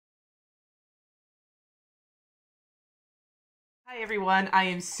Hi everyone, I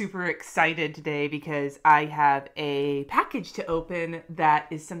am super excited today because I have a package to open that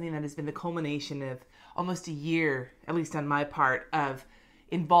is something that has been the culmination of almost a year, at least on my part, of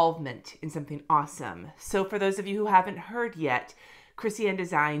involvement in something awesome. So for those of you who haven't heard yet, KrissyAnne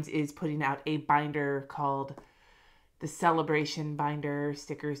Designs is putting out a binder called the Celebration Binder,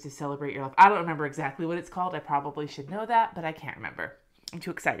 Stickers to Celebrate Your Life. I don't remember exactly what it's called. I probably should know that, but I can't remember. I'm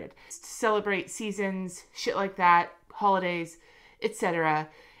too excited. It's to celebrate seasons, shit like that, holidays, etc.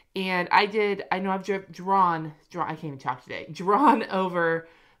 And I know I've drawn, I can't even talk today, drawn over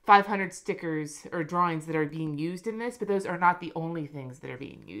 500 stickers or drawings that are being used in this, but those are not the only things that are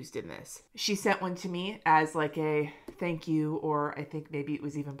being used in this. She sent one to me as like a thank you, or I think maybe it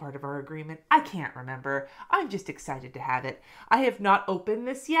was even part of our agreement. I can't remember. I'm just excited to have it. I have not opened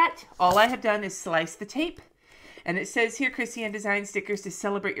this yet. All I have done is slice the tape. And it says here, KrissyAnne Design Stickers to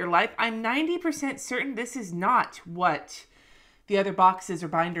Celebrate Your Life. I'm 90% certain this is not what the other boxes or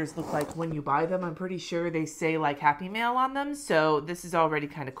binders look like when you buy them. I'm pretty sure they say like Happy Mail on them. So this is already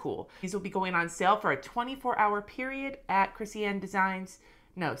kind of cool. These will be going on sale for a 24-hour period at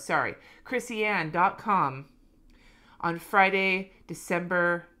KrissyAnne.com on Friday,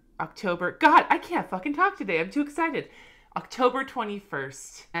 October. God, I can't fucking talk today. I'm too excited. October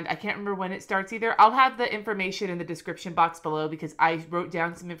 21st. And I can't remember when it starts either. I'll have the information in the description box below because I wrote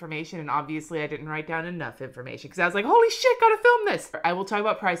down some information and obviously I didn't write down enough information because I was like, holy shit, gotta film this. I will talk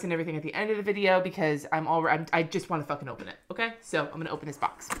about price and everything at the end of the video because I just want to fucking open it. Okay, so I'm gonna open this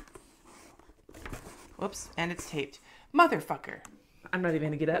box. Whoops, and it's taped. Motherfucker. I'm not even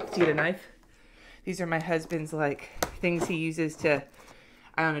gonna get up to get a knife. These are my husband's like things he uses to,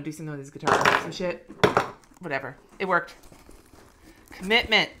 I don't know, do something with his guitar or some shit. Whatever. It worked.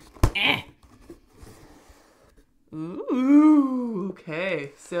 Commitment. Ooh,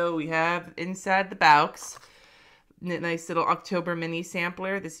 okay. So we have inside the box, nice little October mini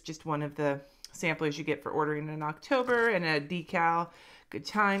sampler. This is just one of the samplers you get for ordering in October, and a decal. Good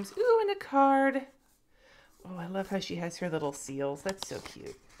times. Ooh, and a card. Oh, I love how she has her little seals. That's so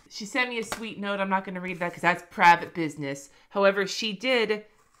cute. She sent me a sweet note. I'm not going to read that because that's private business. However, she did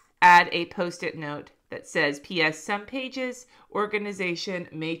add a post-it note that says, P.S. Some pages organization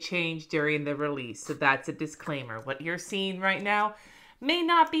may change during the release. So that's a disclaimer. What you're seeing right now may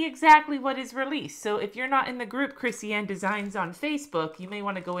not be exactly what is released. So if you're not in the group KrissyAnne Designs on Facebook, you may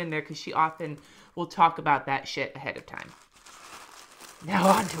want to go in there because she often will talk about that shit ahead of time. Now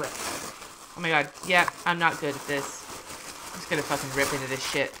on to it. Oh my God. Yeah, I'm not good at this. I'm just going to fucking rip into this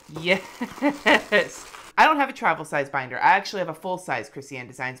shit. Yes. I don't have a travel size binder. I actually have a full size KrissyAnne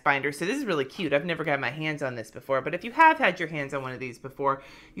Designs binder. So this is really cute. I've never got my hands on this before, but if you have had your hands on one of these before,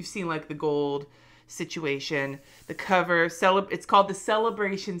 you've seen like the gold situation, the cover, it's called the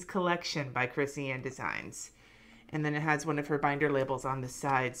Celebrations Collection by KrissyAnne Designs. And then it has one of her binder labels on the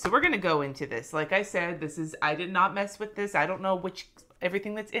side. So we're going to go into this. Like I said, I did not mess with this. I don't know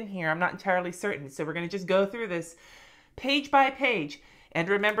everything that's in here. I'm not entirely certain. So we're going to just go through this page by page. And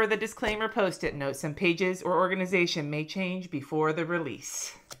remember the disclaimer post-it note. Some pages or organization may change before the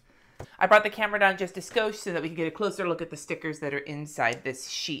release. I brought the camera down just a skosh so that we can get a closer look at the stickers that are inside this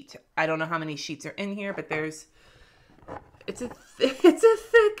sheet. I don't know how many sheets are in here, but it's a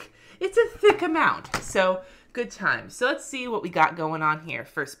thick amount. So good times. So let's see what we got going on here.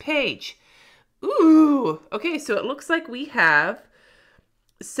 First page. Ooh, okay, so it looks like we have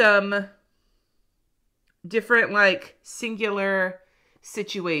some different like singular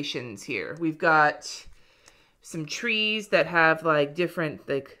situations here. We've got some trees that have like different,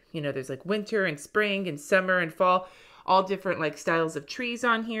 like, you know, there's like winter and spring and summer and fall, all different like styles of trees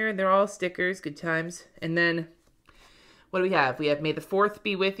on here. They're all stickers, good times. And then what do we have? We have May the 4th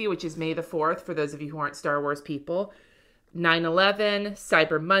be with you, which is May the 4th for those of you who aren't Star Wars people. 9/11,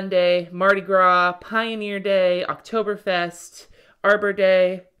 Cyber Monday, Mardi Gras, Pioneer Day, Oktoberfest, Arbor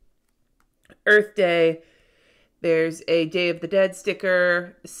Day, Earth Day. There's a Day of the Dead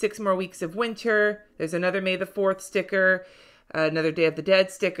sticker, 6 more weeks of winter. There's another May the 4th sticker, another Day of the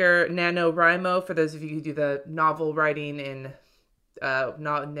Dead sticker, NaNoWriMo, for those of you who do the novel writing in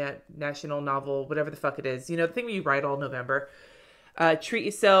national novel, whatever the fuck it is. You know, the thing where you write all November. Treat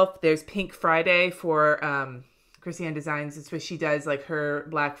Yourself. There's Pink Friday for KrissyAnne Designs. It's what she does, like her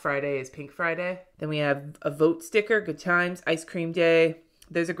Black Friday is Pink Friday. Then we have a Vote sticker, Good Times, Ice Cream Day.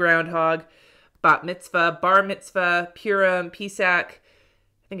 There's a Groundhog. Bat Mitzvah, Bar Mitzvah, Purim, Pesach. I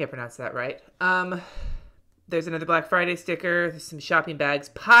think I pronounced that right. There's another Black Friday sticker. There's some shopping bags.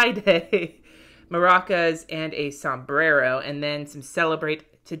 Pie Day, maracas, and a sombrero. And then some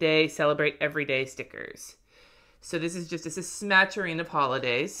Celebrate Today, Celebrate Everyday stickers. So this is just a smattering of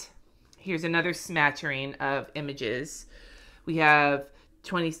holidays. Here's another smattering of images. We have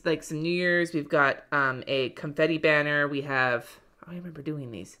 20, like some New Year's. We've got a confetti banner. We have, oh, I remember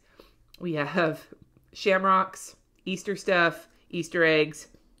doing these. We have shamrocks, Easter stuff, Easter eggs.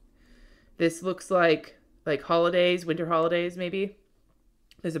 This looks like holidays, winter holidays maybe.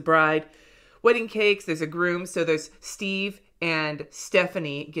 There's a bride. Wedding cakes. There's a groom. So there's Steve and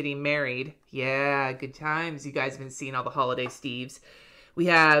Stephanie getting married. Yeah, good times. You guys have been seeing all the holiday Steves. We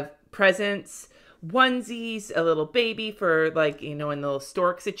have presents, onesies, a little baby for like, you know, in the little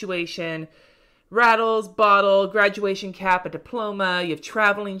stork situation. Rattles, bottle, graduation cap, a diploma. You have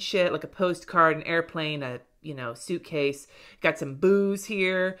traveling shit like a postcard, an airplane, a, you know, suitcase. Got some booze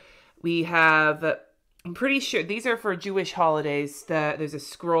here. We have, I'm pretty sure these are for Jewish holidays. There's a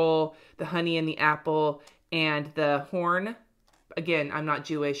scroll, the honey and the apple, and the horn. Again, I'm not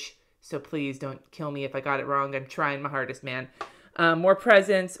Jewish, so please don't kill me if I got it wrong. I'm trying my hardest, man. More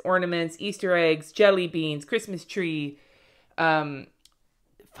presents, ornaments, Easter eggs, jelly beans, Christmas tree, fucking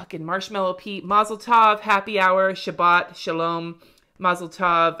marshmallow Pete, Mazel Tov, happy hour, Shabbat, Shalom, Mazel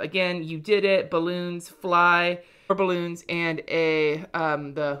Tov. Again, you did it. Balloons, fly, more balloons, and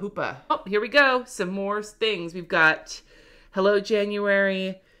the hoopah. Oh, here we go. Some more things. We've got hello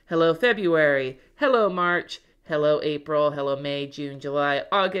January, hello February, hello March, hello April, hello May, June, July,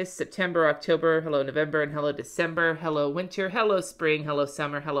 August, September, October, hello November, and hello December, hello winter, hello spring, hello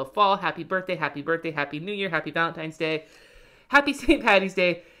summer, hello fall, happy birthday, happy New Year, happy Valentine's Day, happy St. Patty's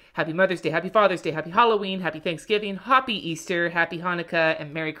Day, happy Mother's Day, happy Father's Day, happy Halloween, happy Thanksgiving, happy Easter, happy Hanukkah,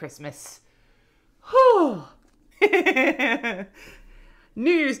 and Merry Christmas. Whew.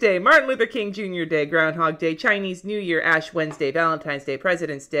 New Year's Day, Martin Luther King Jr. Day, Groundhog Day, Chinese New Year, Ash Wednesday, Valentine's Day,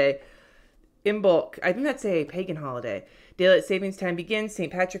 President's Day, Imbolc, I think that's a pagan holiday. Daylight savings time begins.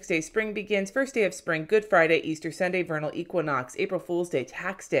 St. Patrick's Day, spring begins. First day of spring, Good Friday, Easter Sunday, vernal equinox, April Fool's Day,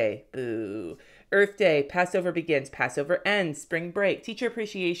 tax day, boo. Earth Day, Passover begins. Passover ends. Spring break, Teacher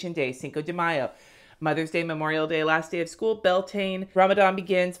Appreciation Day, Cinco de Mayo. Mother's Day, Memorial Day, last day of school, Beltane. Ramadan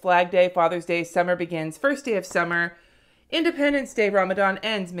begins. Flag Day, Father's Day, summer begins. First day of summer. Independence Day, Ramadan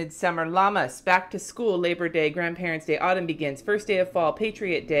ends, Midsummer, Lammas, back to school, Labor Day, Grandparents' Day, autumn begins, first day of fall,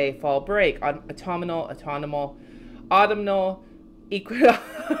 Patriot Day, fall break, autumnal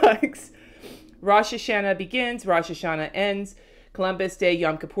equinox, Rosh Hashanah begins, Rosh Hashanah ends, Columbus Day,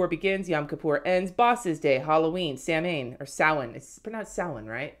 Yom Kippur begins, Yom Kippur ends, Bosses Day, Halloween, Samhain, or Samhain, it's pronounced Samhain,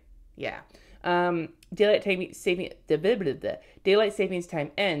 right? Yeah. Daylight savings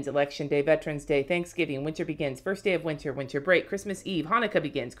time ends. Election Day, Veterans Day, Thanksgiving, winter begins. First day of winter, winter break. Christmas Eve, Hanukkah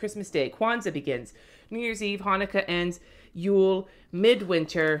begins. Christmas Day, Kwanzaa begins. New Year's Eve, Hanukkah ends. Yule,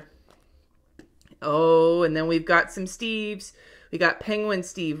 midwinter. Oh, and then we've got some Steves. We got Penguin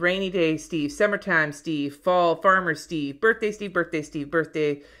Steve, Rainy Day Steve, Summertime Steve, Fall Farmer Steve, Birthday Steve, Birthday Steve,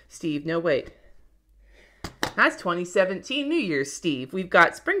 Birthday Steve. No, wait. That's 2017 New Year's Steve. We've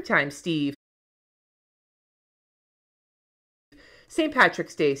got Springtime Steve. St.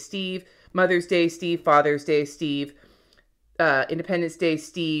 Patrick's Day, Steve. Mother's Day, Steve. Father's Day, Steve. Independence Day,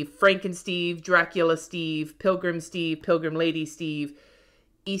 Steve. Franken Steve. Dracula Steve. Pilgrim Steve. Pilgrim Lady Steve.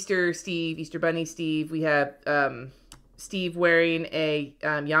 Easter Steve. Easter Bunny Steve. We have Steve wearing a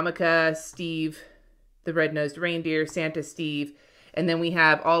yarmulke. Steve, the red-nosed reindeer. Santa Steve. And then we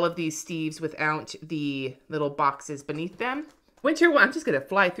have all of these Steves without the little boxes beneath them. Winter, I'm just going to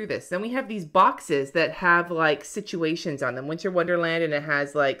fly through this. Then we have these boxes that have like situations on them. Winter Wonderland, and it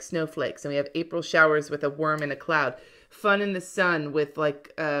has like snowflakes. And we have April showers with a worm and a cloud. Fun in the sun with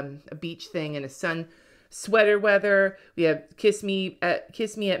like a beach thing and a sun. Sweater weather. We have Kiss Me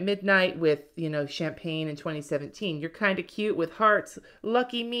at Midnight with, you know, champagne in 2017. You're kind of cute with hearts.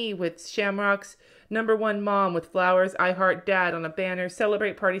 Lucky Me with shamrocks. Number One Mom with flowers. I Heart Dad on a banner.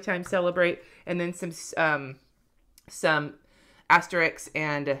 Celebrate, party time, celebrate. And then some asterisks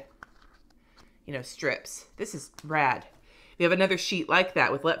and, you know, strips. This is rad. We have another sheet like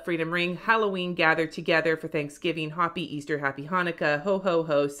that with Let Freedom Ring, Halloween, Gather Together for Thanksgiving, Happy Easter, Happy Hanukkah, Ho Ho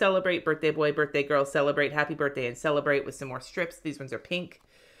Ho, Celebrate, Birthday Boy, Birthday Girl, Celebrate, Happy Birthday, and Celebrate with some more strips. These ones are pink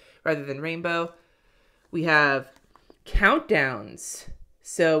rather than rainbow. We have countdowns.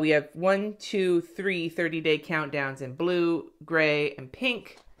 So we have 1, 2, 3 30-day countdowns in blue, gray, and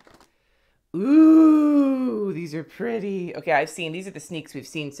pink. Ooh, these are pretty. Okay, these are the sneaks we've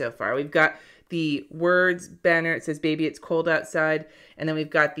seen so far. We've got the words banner. It says, baby, it's cold outside. And then we've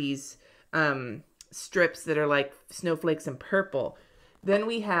got these strips that are like snowflakes and purple. Then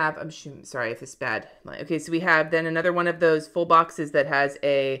we have, sorry if it's bad. Okay, so we have then another one of those full boxes that has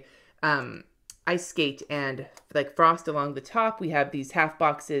a ice skate and like frost along the top. We have these half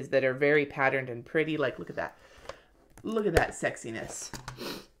boxes that are very patterned and pretty. Like, look at that. Look at that sexiness.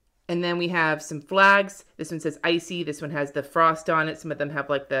 And then we have some flags. This one says icy. This one has the frost on it. Some of them have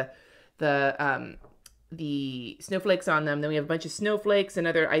like the snowflakes on them. Then we have a bunch of snowflakes,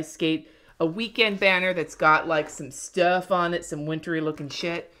 another ice skate, a weekend banner that's got like some stuff on it, some wintry looking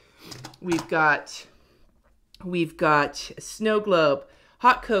shit. We've got a snow globe,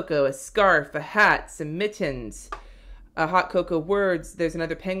 hot cocoa, a scarf, a hat, some mittens, a hot cocoa words. There's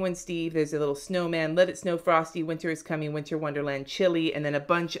another penguin Steve. There's a little snowman. Let it snow frosty. Winter is coming. Winter wonderland chilly. And then a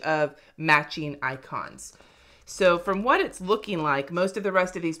bunch of matching icons. So from what it's looking like, most of the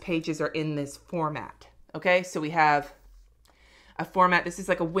rest of these pages are in this format. Okay, so we have a format. This is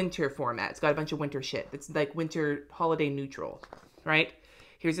like a winter format. It's got a bunch of winter shit. It's like winter holiday neutral, right?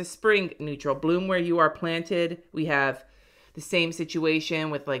 Here's a spring neutral. Bloom where you are planted. We have the same situation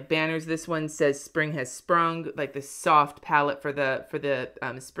with like banners. This one says spring has sprung, like the soft palette for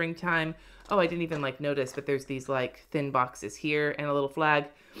the springtime. Oh, I didn't even like notice, but there's these like thin boxes here and a little flag.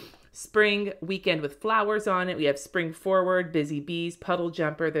 Spring weekend with flowers on it. We have spring forward, busy bees, puddle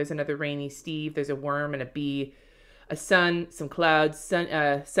jumper. There's another rainy Steve. There's a worm and a bee, a sun, some clouds,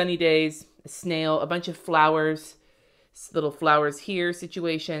 sunny days, a snail, a bunch of flowers, little flowers here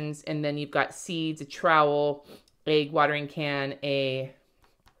situations. And then you've got seeds, a trowel, a watering can, a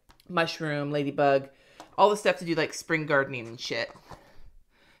mushroom, ladybug, all the stuff to do like spring gardening and shit.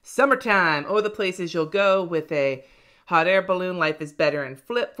 Summertime. Oh, the places you'll go with a hot air balloon. Life is better in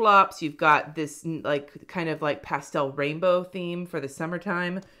flip-flops. You've got this like kind of like pastel rainbow theme for the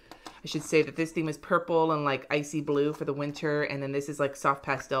summertime. I should say that this theme is purple and like icy blue for the winter. And then this is like soft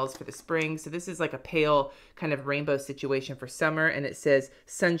pastels for the spring. So this is like a pale kind of rainbow situation for summer. And it says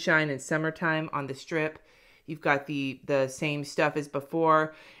sunshine and summertime on the strip. You've got the same stuff as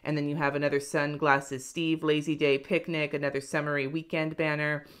before. And then you have another sunglasses Steve, lazy day picnic, another summery weekend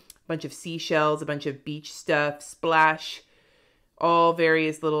banner, a bunch of seashells, a bunch of beach stuff, splash, all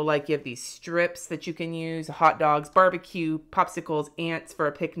various little, like you have these strips that you can use, hot dogs, barbecue, popsicles, ants for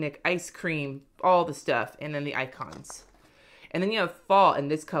a picnic, ice cream, all the stuff. And then the icons. And then you have fall,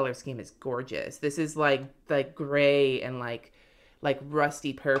 and this color scheme is gorgeous. This is like gray and like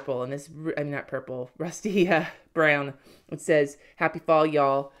rusty purple, and this, I mean, not purple, rusty brown. It says, happy fall,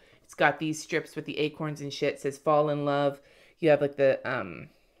 y'all. It's got these strips with the acorns and shit. It says, fall in love. You have like the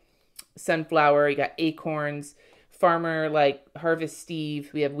sunflower. You got acorns. Farmer, like harvest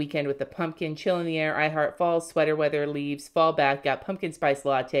Steve. We have weekend with the pumpkin. Chill in the air. I heart fall. Sweater weather. Leaves. Fall back. Got pumpkin spice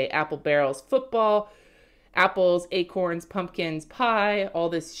latte. Apple barrels. Football. Apples, acorns, pumpkins, pie, all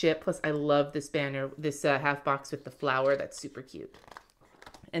this shit. Plus, I love this banner, this half box with the flower. That's super cute.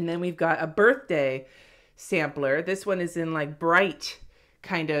 And then we've got a birthday sampler. This one is in like bright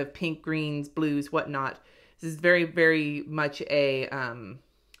kind of pink, greens, blues, whatnot. This is very, very much a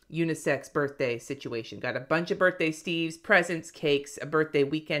unisex birthday situation. Got a bunch of birthday Steves, presents, cakes, a birthday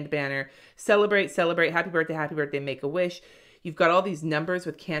weekend banner. Celebrate, celebrate, happy birthday, make a wish. You've got all these numbers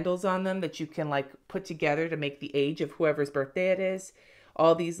with candles on them that you can like put together to make the age of whoever's birthday it is.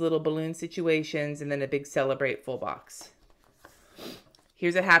 All these little balloon situations, and then a big celebrate full box.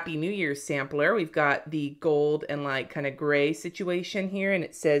 Here's a Happy New Year sampler. We've got the gold and like kind of gray situation here. And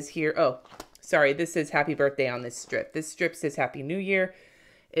it says here, oh, sorry, this says happy birthday on this strip. This strip says Happy New Year.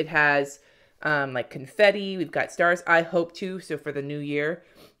 It has like confetti. We've got stars. I hope to. So for the new year.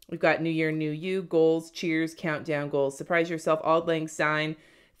 We've got New Year, New You, goals, cheers, countdown, goals. Surprise yourself, auld lang syne.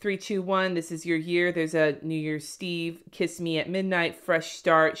 3, 2, 1, this is your year. There's a New Year's Steve, kiss me at midnight, fresh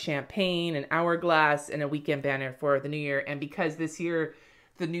start, champagne, an hourglass, and a weekend banner for the new year. And because this year,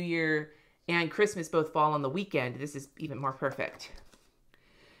 the new year and Christmas both fall on the weekend, this is even more perfect.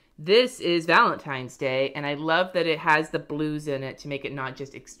 This is Valentine's Day, and I love that it has the blues in it to make it not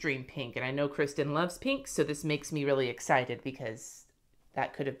just extreme pink. And I know Kristen loves pink, so this makes me really excited because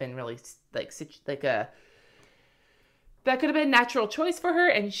that could have been really that could have been a natural choice for her,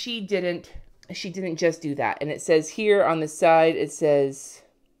 and she didn't just do that. And it says here on the side, it says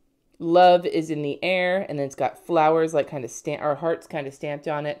love is in the air, and then it's got flowers like kind of our hearts kind of stamped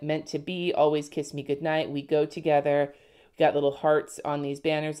on it. Meant to be, always kiss me goodnight, we go together. We got little hearts on these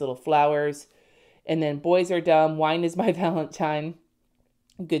banners, little flowers. And then boys are dumb, wine is my Valentine.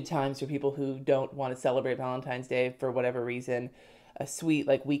 Good times for people who don't want to celebrate Valentine's Day for whatever reason. A sweet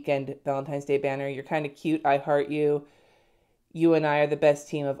like weekend Valentine's Day banner. You're kind of cute. I heart you. You and I are the best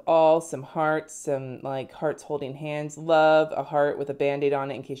team of all. Some hearts, some like hearts holding hands. Love, a heart with a band-aid on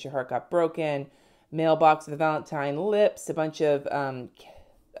it in case your heart got broken. Mailbox with a Valentine, lips, a bunch of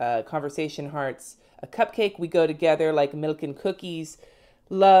conversation hearts. A cupcake, we go together like milk and cookies.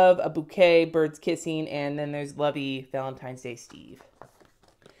 Love, a bouquet, birds kissing, and then there's lovey Valentine's Day Steve.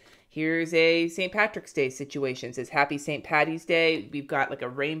 Here's a St. Patrick's Day situation. It says, Happy St. Patty's Day. We've got like a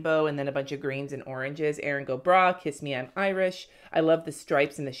rainbow and then a bunch of greens and oranges. Aaron go bra, kiss me, I'm Irish. I love the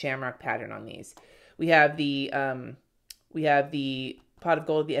stripes and the shamrock pattern on these. We have the pot of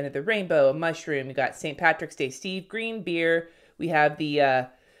gold at the end of the rainbow, a mushroom. We got St. Patrick's Day Steve, green beer. We have the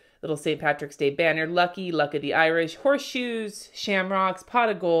little St. Patrick's Day banner, Lucky, Luck of the Irish, horseshoes, shamrocks, pot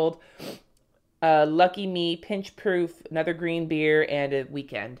of gold, Lucky Me, pinch proof, another green beer, and a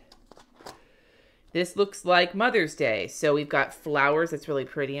weekend. This looks like Mother's Day. So we've got flowers. That's really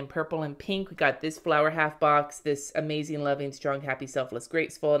pretty. In purple and pink, we got this flower half box, this amazing, loving, strong, happy, selfless,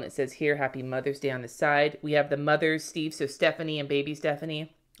 graceful. And it says here, Happy Mother's Day on the side. We have the mothers, Steve. So Stephanie and baby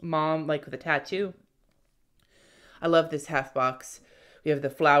Stephanie. Mom, like with a tattoo. I love this half box. We have the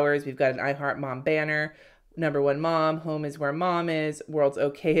flowers. We've got an I Heart Mom banner. Number one mom. Home is where mom is. World's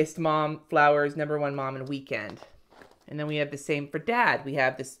okayest mom. Flowers. Number one mom and weekend. And then we have the same for dad. We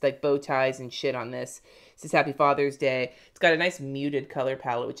have this like bow ties and shit on this. It says Happy Father's Day. It's got a nice muted color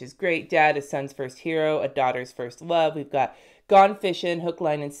palette, which is great. Dad, a son's first hero, a daughter's first love. We've got Gone Fishing, Hook,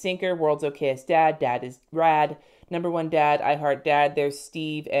 Line, and Sinker. World's okayest dad. Dad is rad. Number one dad, I Heart Dad. There's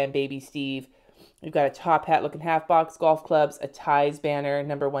Steve and baby Steve. We've got a top hat looking half box, golf clubs, a ties banner,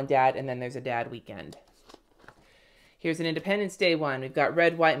 number one dad, and then there's a dad weekend. Here's an Independence Day one. We've got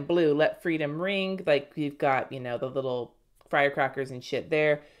red, white, and blue. Let freedom ring. Like we've got, you know, the little firecrackers and shit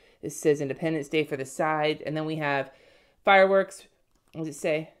there. This says Independence Day for the side. And then we have fireworks. What does it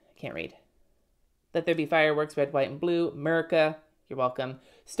say? I can't read. Let there be fireworks, red, white, and blue. America. You're welcome.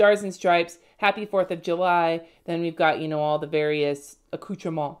 Stars and stripes. Happy 4th of July. Then we've got, you know, all the various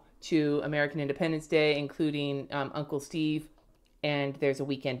accoutrements to American Independence Day, including Uncle Steve. And there's a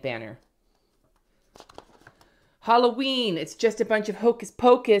weekend banner. Halloween, it's just a bunch of hocus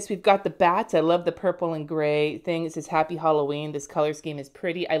pocus. We've got the bats. I love the purple and gray thing. It says Happy Halloween. This color scheme is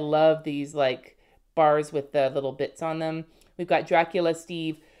pretty. I love these like bars with the little bits on them. We've got Dracula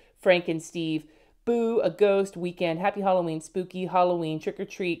Steve, Frank and Steve, Boo, a ghost, weekend, Happy Halloween, spooky, Halloween, trick or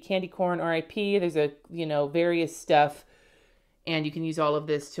treat, candy corn, RIP. There's a, you know, various stuff. And you can use all of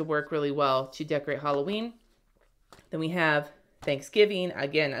this to work really well to decorate Halloween. Then we have Thanksgiving.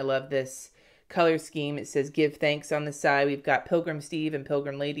 Again, I love this color scheme. It says Give Thanks on the side. We've got Pilgrim Steve and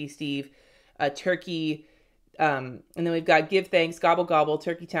Pilgrim Lady Steve. Turkey. And then we've got Give Thanks, Gobble Gobble,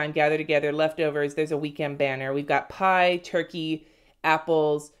 Turkey Time, Gather Together, Leftovers. There's a weekend banner. We've got pie, turkey,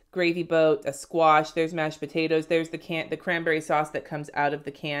 apples, gravy boat, a squash. There's mashed potatoes. There's the cranberry sauce that comes out of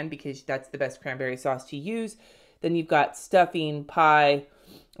the can because that's the best cranberry sauce to use. Then you've got stuffing, pie,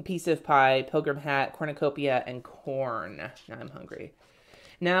 a piece of pie, pilgrim hat, cornucopia, and corn. Now I'm hungry.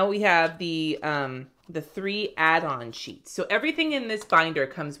 Now we have the 3 add-on sheets. So everything in this binder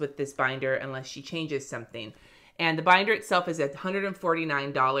comes with this binder unless she changes something. And the binder itself is at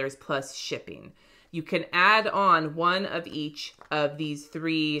 $149 plus shipping. You can add on one of each of these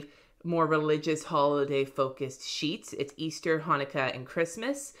 3 more religious holiday-focused sheets. It's Easter, Hanukkah, and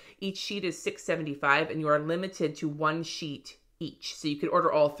Christmas. Each sheet is $6.75, and you are limited to 1 sheet each. So you could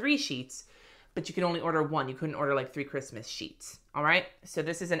order all 3 sheets, but you can only order 1. You couldn't order like 3 Christmas sheets. All right? So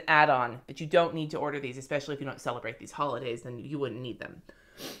this is an add-on, but you don't need to order these, especially if you don't celebrate these holidays, then you wouldn't need them.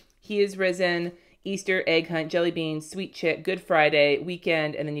 He is Risen, Easter, Egg Hunt, Jelly Beans, Sweet Chick, Good Friday,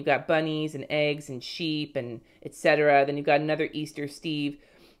 Weekend, and then you've got bunnies and eggs and sheep and etc. Then you've got another Easter Steve,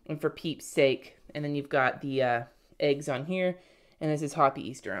 and For Peeps' Sake. And then you've got the eggs on here, and this is Happy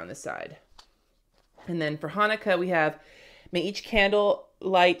Easter on the side. And then for Hanukkah, we have May each candle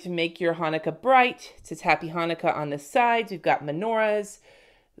light make your Hanukkah bright. It says Happy Hanukkah on the sides. We've got menorahs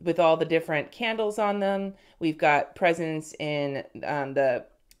with all the different candles on them. We've got presents in the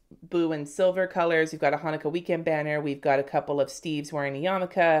blue and silver colors. We've got a Hanukkah weekend banner. We've got a couple of Steves wearing a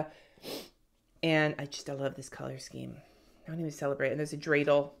yarmulke. And I love this color scheme. I don't even celebrate. And there's a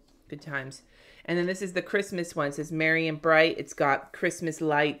dreidel. Good times. And then this is the Christmas one. It says Merry and Bright. It's got Christmas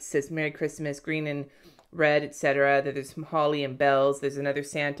lights. It says Merry Christmas, green and red, etc. There's some holly and bells. There's another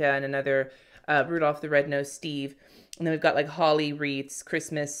Santa and another Rudolph the Red-Nosed Steve. And then we've got like holly wreaths,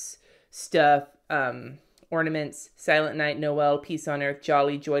 Christmas stuff, ornaments, Silent Night, Noel, Peace on Earth,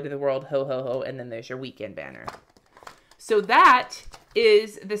 Jolly, Joy to the World, Ho, ho, ho. And then there's your weekend banner. So that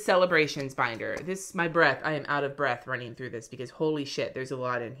is the celebrations binder. This, my breath, I am out of breath running through this because holy shit, there's a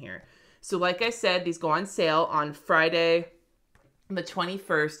lot in here. So like I said, these go on sale on Friday, the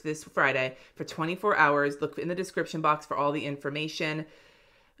 21st, this Friday, for 24 hours. Look in the description box for all the information.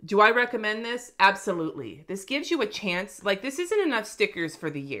 Do I recommend this? Absolutely. This gives you a chance. Like, this isn't enough stickers for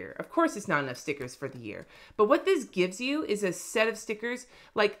the year. Of course it's not enough stickers for the year. But what this gives you is a set of stickers.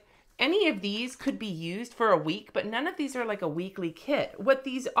 Like, any of these could be used for a week, but none of these are like a weekly kit. What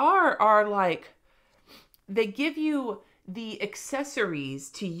these are like, they give you the accessories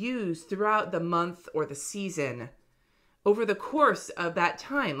to use throughout the month or the season over the course of that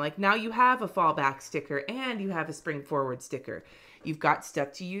time. Like now you have a fall back sticker and you have a spring forward sticker. You've got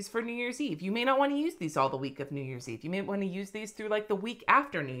stuff to use for New Year's Eve. You may not want to use these all the week of New Year's Eve. You may want to use these through like the week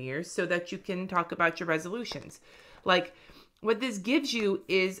after New Year's so that you can talk about your resolutions. Like what this gives you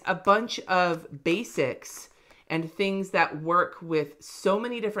is a bunch of basics and things that work with so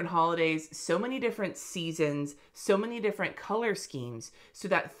many different holidays, so many different seasons, so many different color schemes, so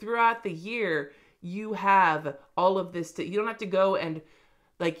that throughout the year, you have all of this. You don't have to go and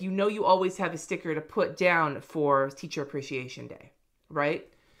like, you always have a sticker to put down for Teacher Appreciation Day, right?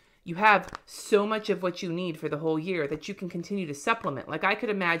 You have so much of what you need for the whole year that you can continue to supplement. Like I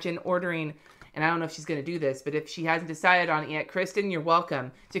could imagine ordering, and I don't know if she's going to do this, but if she hasn't decided on it yet, Kristen, you're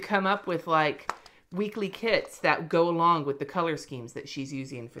welcome to come up with like weekly kits that go along with the color schemes that she's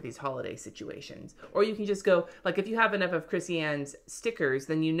using for these holiday situations. Or you can just go, like if you have enough of KrissyAnne's stickers,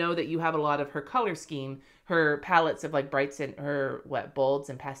 then you know that you have a lot of her color scheme, her palettes of like brights and her bolds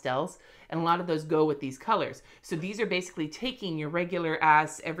and pastels, and a lot of those go with these colors. So these are basically taking your regular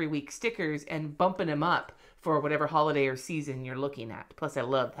ass every week stickers and bumping them up for whatever holiday or season you're looking at. Plus I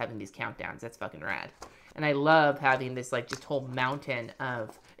love having these countdowns. That's fucking rad. And I love having this like just whole mountain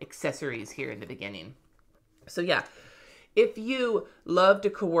of accessories here in the beginning. So yeah, if you love to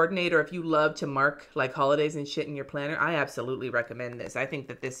coordinate or if you love to mark like holidays and shit in your planner, I absolutely recommend this. I think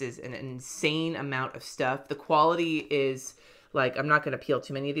that this is an insane amount of stuff. The quality is like, I'm not going to peel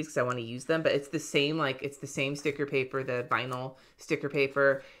too many of these because I want to use them, but it's the same, like it's the same sticker paper, the vinyl sticker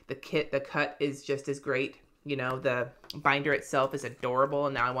paper, the kit, the cut is just as great. You know, the binder itself is adorable,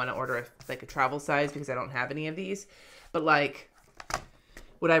 and now I want to order a travel size because I don't have any of these. But like,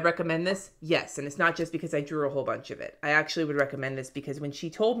 would I recommend this? Yes, and it's not just because I drew a whole bunch of it. I actually would recommend this because when she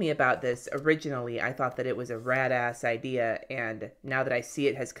told me about this originally, I thought that it was a rad-ass idea, and now that I see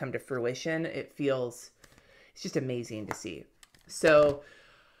it has come to fruition, it's just amazing to see. So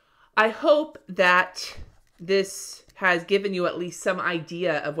I hope that this has given you at least some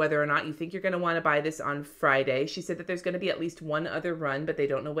idea of whether or not you think you're going to want to buy this on Friday. She said that there's going to be at least one other run, but they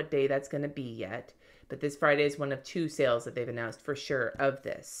don't know what day that's going to be yet. But this Friday is one of 2 sales that they've announced for sure of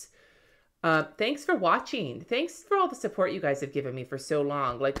this. Thanks for watching. Thanks for all the support you guys have given me for so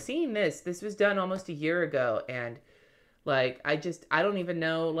long. Like seeing this was done almost a year ago, and like, I don't even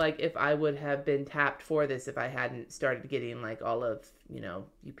know, like, if I would have been tapped for this if I hadn't started getting, like, all of, you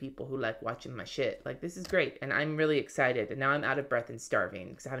people who like watching my shit. Like, this is great, and I'm really excited, and now I'm out of breath and starving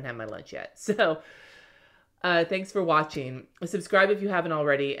because I haven't had my lunch yet. So, thanks for watching. Subscribe if you haven't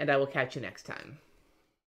already, and I will catch you next time.